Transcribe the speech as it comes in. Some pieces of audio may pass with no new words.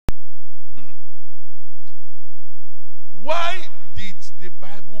Why did the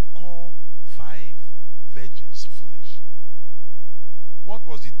Bible call 5 virgins foolish? What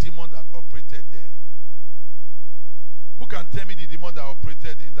was the demon that operated there? Who can tell me the demon that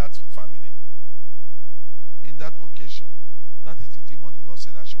operated in that family? In that occasion? That is the demon the Lord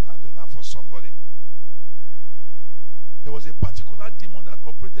said I should handle now for somebody. There was a particular demon that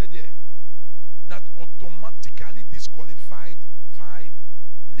operated there that automatically disqualified 5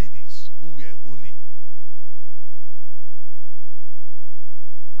 ladies who were holy.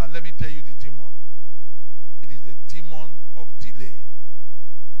 And let me tell you the demon. It is the demon of delay.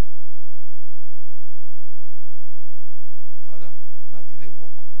 Father, now delay work.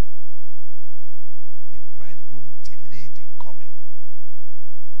 The bridegroom delayed in coming.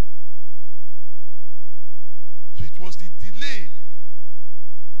 So it was the delay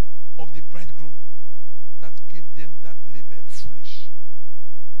of the bridegroom that gave them that label, foolish.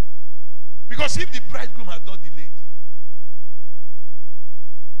 Because if the bridegroom had not delayed,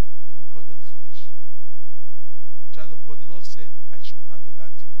 they won't call them foolish. Child of God, the Lord said, I should handle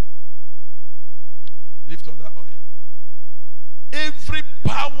that demon. Lift up that oil. Every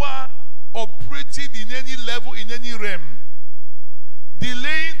power operating in any level, in any realm,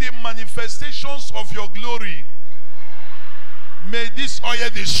 delaying the manifestations of your glory, may this oil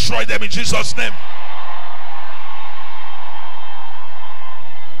destroy them in Jesus' name.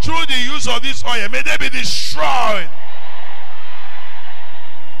 Through the use of this oil, may they be destroyed.